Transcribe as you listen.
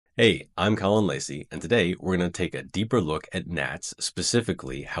Hey, I'm Colin Lacy, and today we're going to take a deeper look at NATS,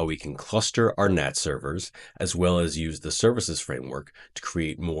 specifically how we can cluster our NATS servers, as well as use the services framework to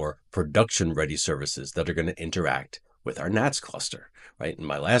create more production-ready services that are going to interact with our NATS cluster, right? In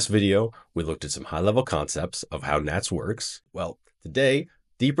my last video, we looked at some high-level concepts of how NATS works. Well, today,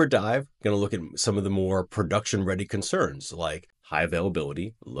 deeper dive, going to look at some of the more production-ready concerns like high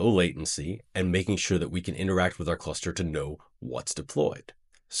availability, low latency, and making sure that we can interact with our cluster to know what's deployed.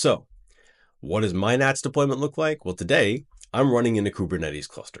 So what does my NATS deployment look like? Well, today I'm running in a Kubernetes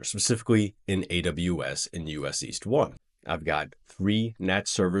cluster, specifically in AWS in US East 1. I've got 3 NATS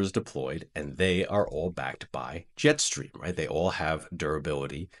servers deployed, and they are all backed by Jetstream, right? They all have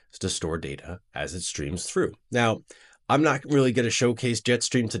durability to store data as it streams through. Now, I'm not really going to showcase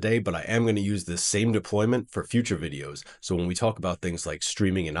Jetstream today, but I am going to use this same deployment for future videos. So when we talk about things like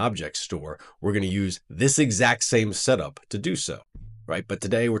streaming and object store, we're going to use this exact same setup to do so. Right? But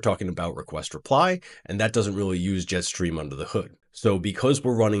today we're talking about request reply, and that doesn't really use Jetstream under the hood. So because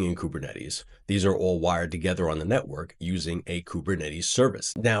we're running in Kubernetes, these are all wired together on the network using a Kubernetes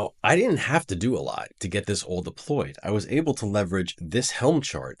service. Now, I didn't have to do a lot to get this all deployed. I was able to leverage this Helm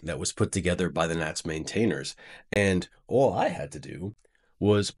chart that was put together by the NATS maintainers. And all I had to do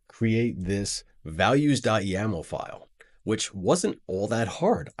was create this values.yaml file, which wasn't all that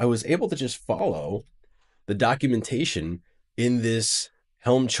hard. I was able to just follow the documentation in this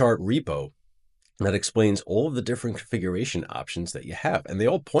Helm chart repo that explains all of the different configuration options that you have. And they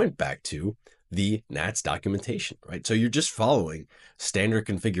all point back to the NATS documentation, right? So you're just following standard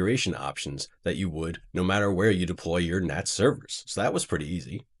configuration options that you would no matter where you deploy your NATS servers. So that was pretty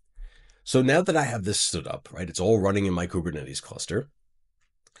easy. So now that I have this stood up, right, it's all running in my Kubernetes cluster.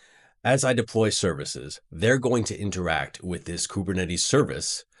 As I deploy services, they're going to interact with this Kubernetes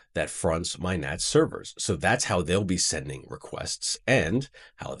service that fronts my NATS servers. So that's how they'll be sending requests and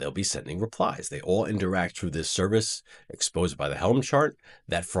how they'll be sending replies. They all interact through this service exposed by the Helm chart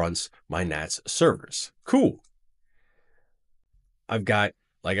that fronts my NATS servers. Cool. I've got,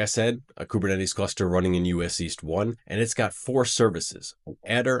 like I said, a Kubernetes cluster running in US East 1, and it's got 4 services: an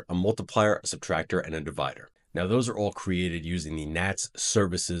adder, a multiplier, a subtractor, and a divider. Now, those are all created using the NATS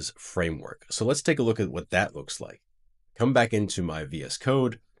services framework. So let's take a look at what that looks like. Come back into my VS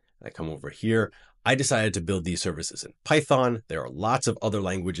Code. I come over here. I decided to build these services in Python. There are lots of other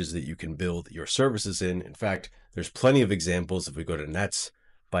languages that you can build your services in. In fact, there's plenty of examples. If we go to NATS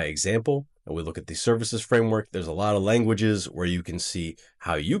by example and we look at the services framework, there's a lot of languages where you can see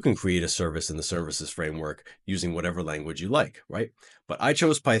how you can create a service in the services framework using whatever language you like, right? But I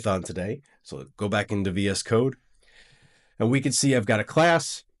chose Python today. So go back into VS Code and we can see I've got a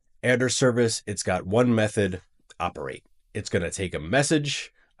class, adder service. It's got one method, operate. It's going to take a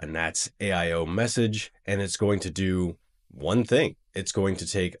message, a NATS AIO message, and it's going to do one thing. It's going to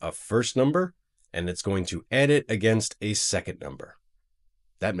take a first number and it's going to add it against a second number.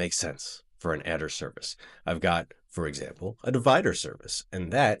 That makes sense for an adder service. I've got, for example, a divider service,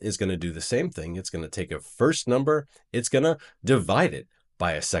 and that is going to do the same thing. It's going to take a first number, it's going to divide it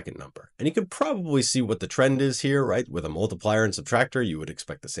by a second number. And you can probably see what the trend is here, right? With a multiplier and subtractor, you would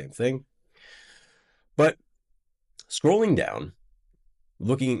expect the same thing. But scrolling down,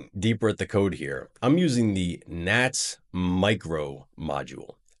 looking deeper at the code here, I'm using the NATS micro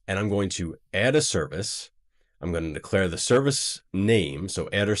module, and I'm going to add a service. I'm going to declare the service name, so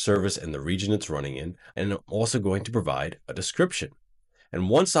adder service and the region it's running in, and I'm also going to provide a description. And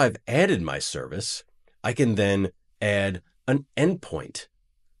once I've added my service, I can then add an endpoint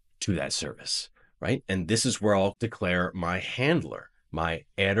to that service, right? And this is where I'll declare my handler, my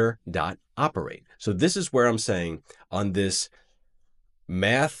adder.operate. So this is where I'm saying on this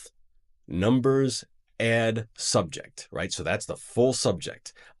math, numbers, add subject, right? So that's the full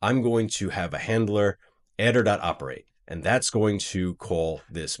subject. I'm going to have a handler, adder.operate, and that's going to call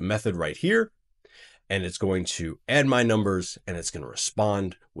this method right here, and it's going to add my numbers, and it's going to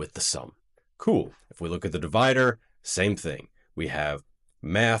respond with the sum. Cool. If we look at the divider, same thing. We have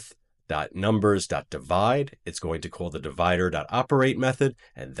math.numbers.divide. It's going to call the divider.operate method,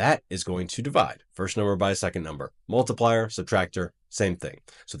 and that is going to divide. First number by a second number. Multiplier, subtractor, same thing.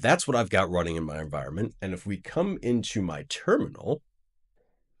 So that's what I've got running in my environment. And if we come into my terminal,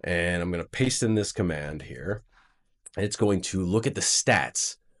 and I'm going to paste in this command here, it's going to look at the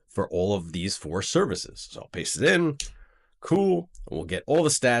stats for all of these 4 services. So I'll paste it in. Cool. And we'll get all the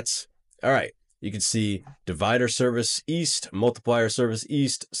stats. All right. You can see divider service east, multiplier service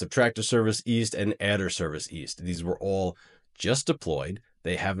east, subtractor service east, and adder service east. These were all just deployed.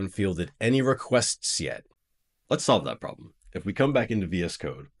 They haven't fielded any requests yet. Let's solve that problem. If we come back into VS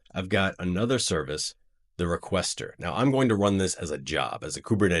Code, I've got another service the requester. Now I'm going to run this as a job, as a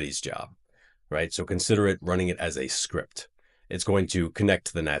Kubernetes job, right? So consider it running it as a script. It's going to connect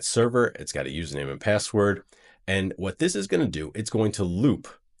to the NATS server. It's got a username and password. And what this is going to do, it's going to loop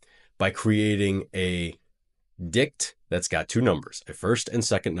by creating a dict that's got two numbers, a first and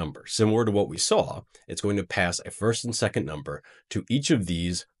second number. Similar to what we saw, it's going to pass a first and second number to each of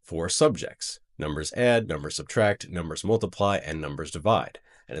these four subjects: numbers add, numbers subtract, numbers multiply, and numbers divide.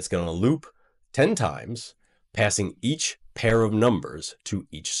 And it's going to loop 10 times, passing each pair of numbers to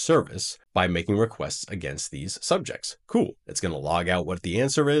each service by making requests against these subjects. Cool. It's going to log out what the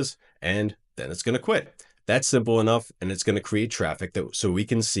answer is, and then it's going to quit. That's simple enough, and it's going to create traffic so we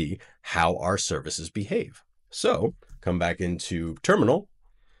can see how our services behave. So come back into terminal,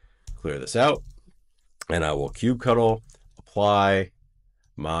 clear this out, and I will kubectl apply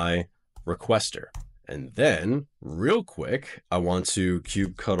my requester. And then real quick, I want to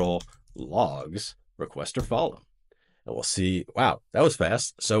kubectl logs requester follow. And we'll see, wow, that was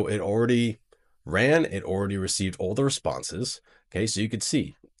fast. So it already ran, it already received all the responses. Okay, so you could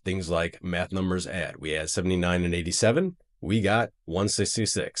see things like math numbers add. We had 79 and 87, we got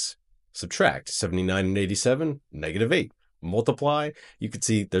 166. Subtract 79 and 87, -8. Multiply, you can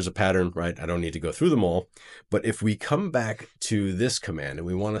see there's a pattern, right? I don't need to go through them all. But if we come back to this command and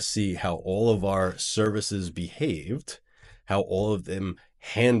we want to see how all of our services behaved, how all of them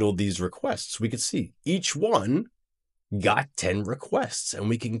handled these requests, we could see each one got 10 requests, and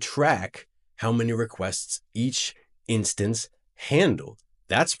we can track how many requests each instance handled.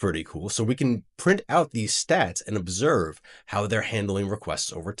 That's pretty cool. So we can print out these stats and observe how they're handling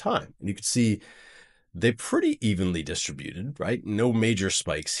requests over time. And you can see they're pretty evenly distributed, right? No major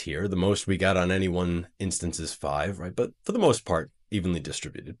spikes here. The most we got on any one instance is 5, right? But for the most part, evenly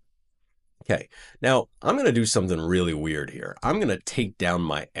distributed. Okay, now I'm going to do something really weird here. I'm going to take down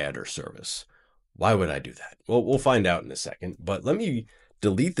my adder service. Why would I do that? Well, we'll find out in a second, but let me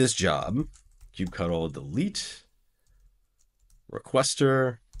delete this job. Kubectl delete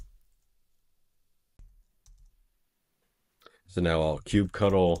requester. So now I'll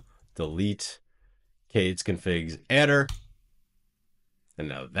kubectl delete kdes configs adder. And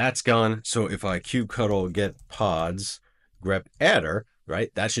now that's gone. So if I kubectl get pods grep adder,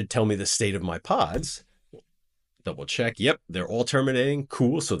 right, that should tell me the state of my pods. Double check. Yep, they're all terminating.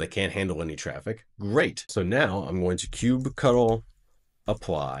 Cool. So they can't handle any traffic. Great. So now I'm going to kubectl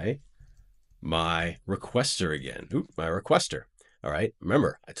apply my requester again. Oop, my requester. All right.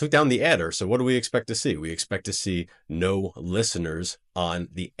 Remember, I took down the adder. So what do we expect to see? We expect to see no listeners on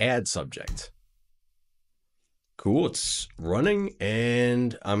the add subject. Cool. It's running,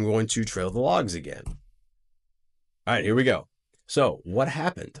 and I'm going to trail the logs again. All right, here we go. So what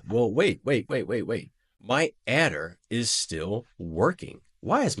happened? Well, wait. My adder is still working.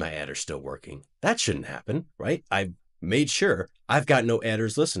 Why is my adder still working? That shouldn't happen, right? I've made sure I've got no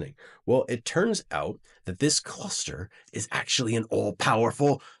adders listening. Well, it turns out that this cluster is actually an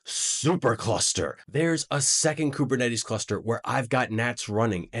all-powerful supercluster. There's a second Kubernetes cluster where I've got NATS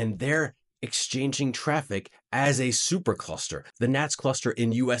running, and they're exchanging traffic as a supercluster. The NATS cluster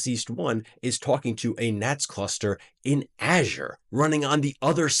in US East 1 is talking to a NATS cluster in Azure running on the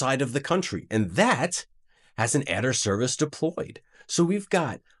other side of the country, and that has an adder service deployed. So we've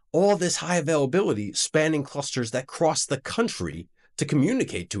got all this high availability spanning clusters that cross the country to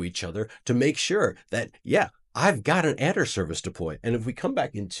communicate to each other to make sure that, yeah, I've got an adder service deployed. And if we come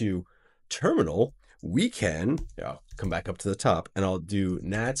back into terminal, we can come back up to the top, and I'll do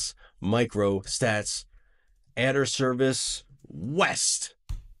NATS micro stats adder service west.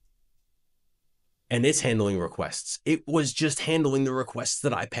 And it's handling requests. It was just handling the requests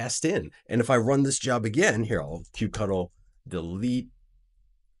that I passed in. And if I run this job again, here, I'll kubectl delete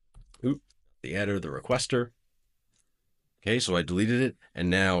the adder, the requester. Okay, so I deleted it. And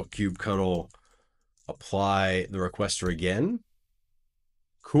now kubectl apply the requester again.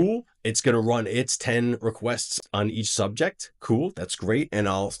 Cool. It's going to run its 10 requests on each subject. Cool. That's great. And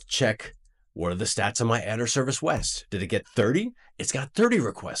I'll check, what are the stats on my adder service west? Did it get 30? It's got 30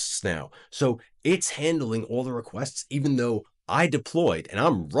 requests now. So it's handling all the requests, even though I deployed and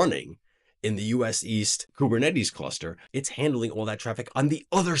I'm running in the US East Kubernetes cluster. It's handling all that traffic on the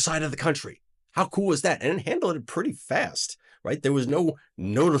other side of the country. How cool is that? And it handled it pretty fast, right? There was no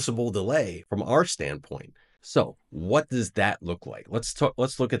noticeable delay from our standpoint. So what does that look like?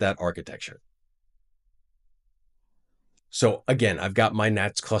 Let's look at that architecture. So again, I've got my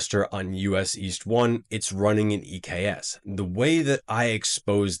NATS cluster on US East 1. It's running in EKS. The way that I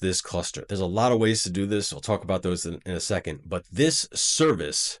expose this cluster, there's a lot of ways to do this. I'll talk about those in a second. But this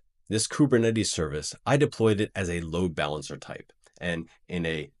service, this Kubernetes service, I deployed it as a load balancer type. And in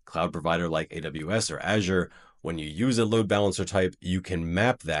a cloud provider like AWS or Azure, when you use a load balancer type, you can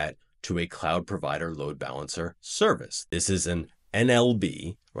map that to a cloud provider load balancer service. This is an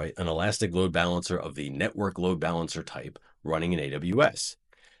NLB, right? An elastic load balancer of the network load balancer type running in AWS.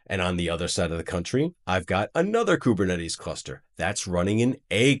 And on the other side of the country, I've got another Kubernetes cluster that's running in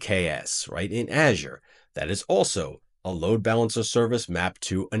AKS, right? In Azure. That is also a load balancer service mapped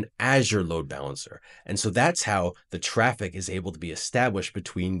to an Azure load balancer. And so that's how the traffic is able to be established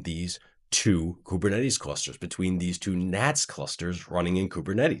between these two Kubernetes clusters, between these two NATS clusters running in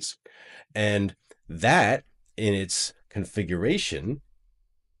Kubernetes. And that in its configuration,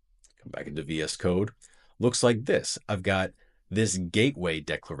 come back into VS Code, looks like this. I've got this gateway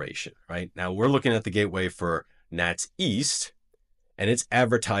declaration, right? Now we're looking at the gateway for NATS East, and it's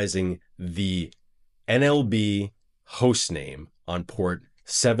advertising the NLB host name on port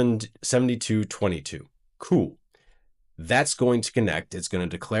 7222. Cool. That's going to connect. It's going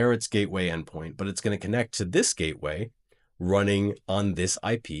to declare its gateway endpoint, but it's going to connect to this gateway running on this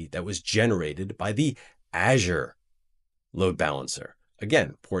IP that was generated by the Azure load balancer.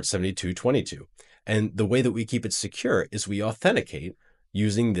 Again, port 7222. And the way that we keep it secure is we authenticate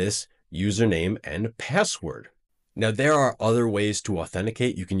using this username and password. Now, there are other ways to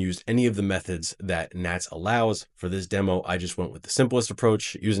authenticate. You can use any of the methods that NATS allows. For this demo, I just went with the simplest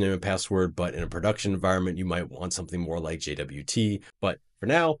approach, username and password, but in a production environment, you might want something more like JWT. But for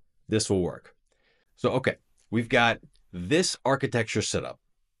now, this will work. So, okay, we've got this architecture set up.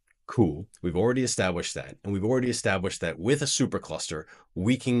 Cool. We've already established that. And we've already established that with a supercluster,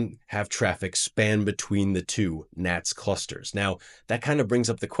 we can have traffic span between the two NATS clusters. Now, that kind of brings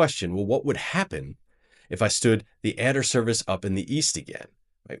up the question, well, what would happen if I stood the adder service up in the east again?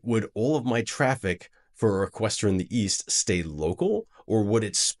 Right? Would all of my traffic for a requester in the east stay local, or would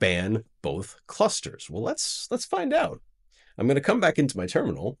it span both clusters? Well, let's find out. I'm going to come back into my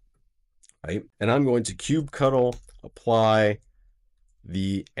terminal, right? And I'm going to kubectl apply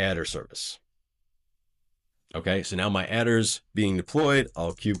the adder service. Okay, so now my adder's being deployed.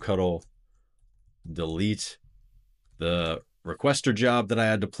 I'll kubectl delete the requester job that I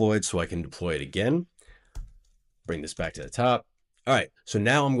had deployed so I can deploy it again. Bring this back to the top. All right, so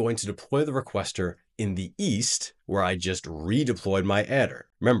now I'm going to deploy the requester in the east where I just redeployed my adder.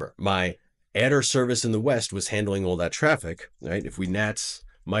 Remember, my adder service in the west was handling all that traffic, right? If we nats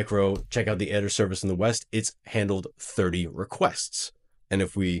micro check out the adder service in the west, it's handled 30 requests. And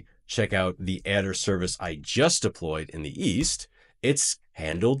if we check out the adder service I just deployed in the east, it's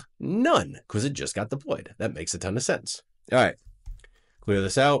handled none because it just got deployed. That makes a ton of sense. All right, clear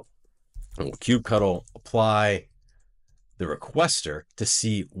this out. And we'll kubectl apply the requester to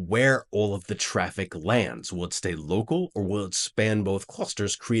see where all of the traffic lands. Will it stay local or will it span both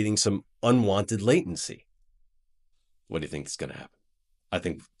clusters, creating some unwanted latency? What do you think is going to happen? I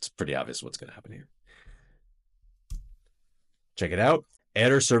think it's pretty obvious what's going to happen here. Check it out.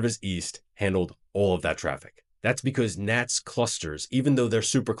 Adder service east handled all of that traffic. That's because NATS clusters, even though they're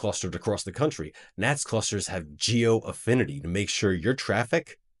super clustered across the country, NATS clusters have Geo-Affinity to make sure your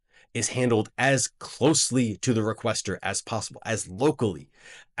traffic is handled as closely to the requester as possible, as locally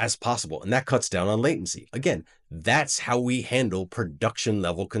as possible. And that cuts down on latency. Again, that's how we handle production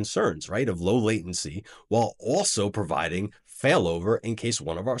level concerns, right? Of low latency, while also providing failover in case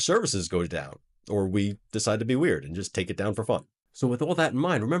one of our services goes down, or we decide to be weird and just take it down for fun. So with all that in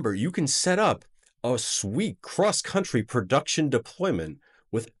mind, remember, you can set up a sweet cross-country production deployment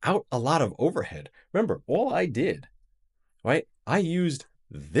without a lot of overhead. Remember, all I did, right? I used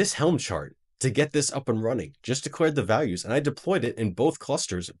this Helm chart to get this up and running, just declared the values, and I deployed it in both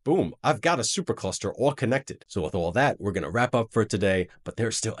clusters. Boom, I've got a supercluster all connected. So with all that, we're going to wrap up for today, but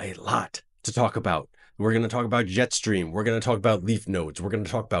there's still a lot to talk about. We're going to talk about Jetstream. We're going to talk about leaf nodes. We're going to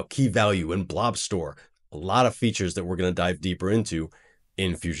talk about key value and blob store. A lot of features that we're going to dive deeper into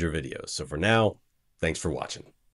in future videos. So for now, thanks for watching.